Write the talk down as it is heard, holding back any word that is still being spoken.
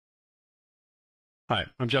Hi,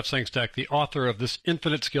 I'm Jeff Sangstack, the author of this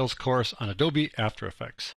Infinite Skills course on Adobe After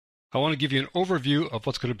Effects. I want to give you an overview of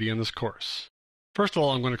what's going to be in this course. First of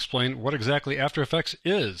all, I'm going to explain what exactly After Effects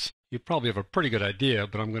is. You probably have a pretty good idea,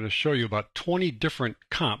 but I'm going to show you about 20 different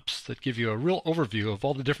comps that give you a real overview of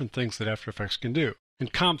all the different things that After Effects can do.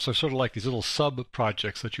 And comps are sort of like these little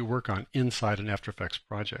sub-projects that you work on inside an After Effects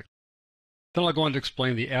project. Then I'll go on to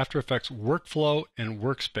explain the After Effects workflow and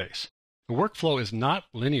workspace. The workflow is not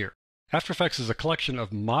linear. After Effects is a collection of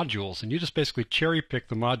modules, and you just basically cherry pick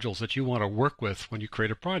the modules that you want to work with when you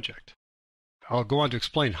create a project. I'll go on to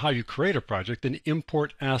explain how you create a project and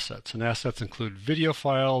import assets, and assets include video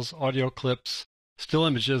files, audio clips, still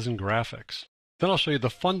images, and graphics. Then I'll show you the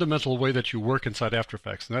fundamental way that you work inside After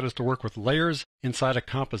Effects, and that is to work with layers inside a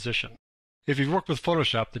composition. If you've worked with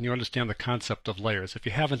Photoshop, then you understand the concept of layers. If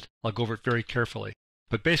you haven't, I'll go over it very carefully.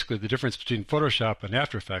 But basically, the difference between Photoshop and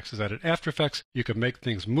After Effects is that in After Effects, you can make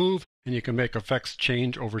things move, and you can make effects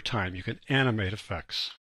change over time. You can animate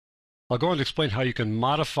effects. I'll go on to explain how you can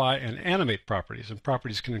modify and animate properties, and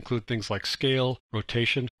properties can include things like scale,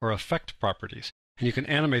 rotation, or effect properties, and you can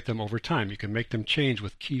animate them over time. You can make them change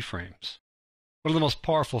with keyframes. One of the most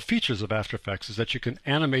powerful features of After Effects is that you can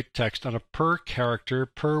animate text on a per character,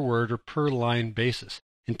 per word, or per line basis.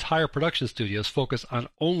 Entire production studios focus on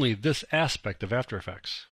only this aspect of After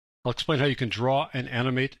Effects. I'll explain how you can draw and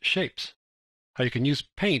animate shapes, how you can use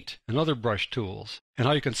paint and other brush tools, and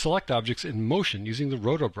how you can select objects in motion using the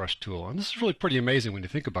Roto Brush tool. And this is really pretty amazing when you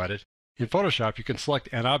think about it. In Photoshop, you can select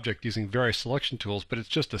an object using various selection tools, but it's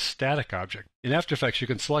just a static object. In After Effects, you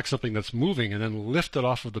can select something that's moving and then lift it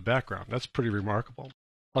off of the background. That's pretty remarkable.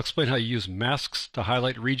 I'll explain how you use masks to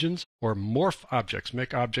highlight regions, or morph objects,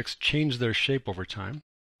 make objects change their shape over time.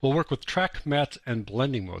 We'll work with track, matte, and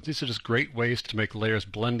blending modes. These are just great ways to make layers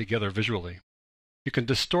blend together visually. You can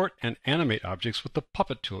distort and animate objects with the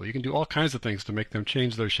puppet tool. You can do all kinds of things to make them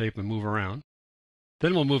change their shape and move around.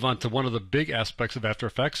 Then we'll move on to one of the big aspects of After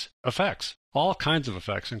Effects, effects. All kinds of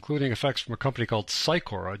effects, including effects from a company called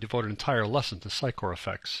Sycor. I devote an entire lesson to Sycor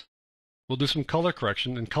effects. We'll do some color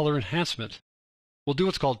correction and color enhancement. We'll do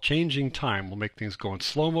what's called changing time. We'll make things go in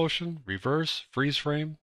slow motion, reverse, freeze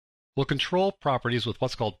frame. We'll control properties with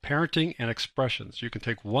what's called parenting and expressions. You can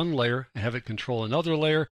take one layer and have it control another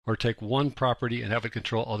layer, or take one property and have it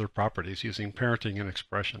control other properties using parenting and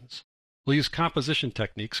expressions. We'll use composition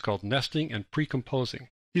techniques called nesting and pre-composing.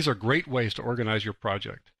 These are great ways to organize your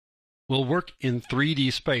project. We'll work in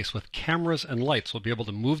 3D space with cameras and lights. We'll be able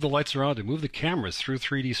to move the lights around and move the cameras through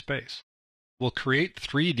 3D space. We'll create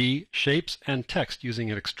 3D shapes and text using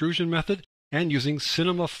an extrusion method and using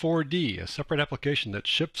Cinema 4D, a separate application that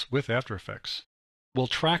ships with After Effects. We'll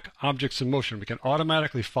track objects in motion. We can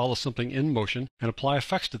automatically follow something in motion and apply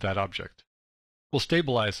effects to that object. We'll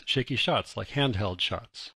stabilize shaky shots like handheld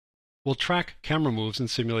shots. We'll track camera moves in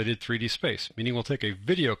simulated 3D space, meaning we'll take a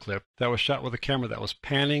video clip that was shot with a camera that was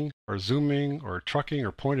panning or zooming or trucking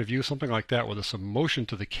or point of view, something like that, with some motion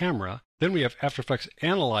to the camera. Then we have After Effects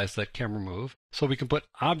analyze that camera move so we can put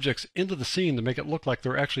objects into the scene to make it look like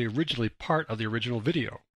they're actually originally part of the original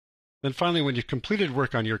video. Then finally, when you've completed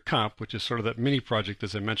work on your comp, which is sort of that mini project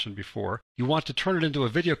as I mentioned before, you want to turn it into a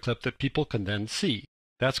video clip that people can then see.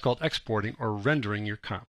 That's called exporting or rendering your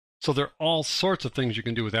comp. So there are all sorts of things you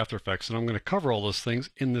can do with After Effects, and I'm going to cover all those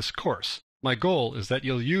things in this course. My goal is that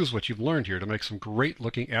you'll use what you've learned here to make some great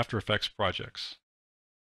looking After Effects projects.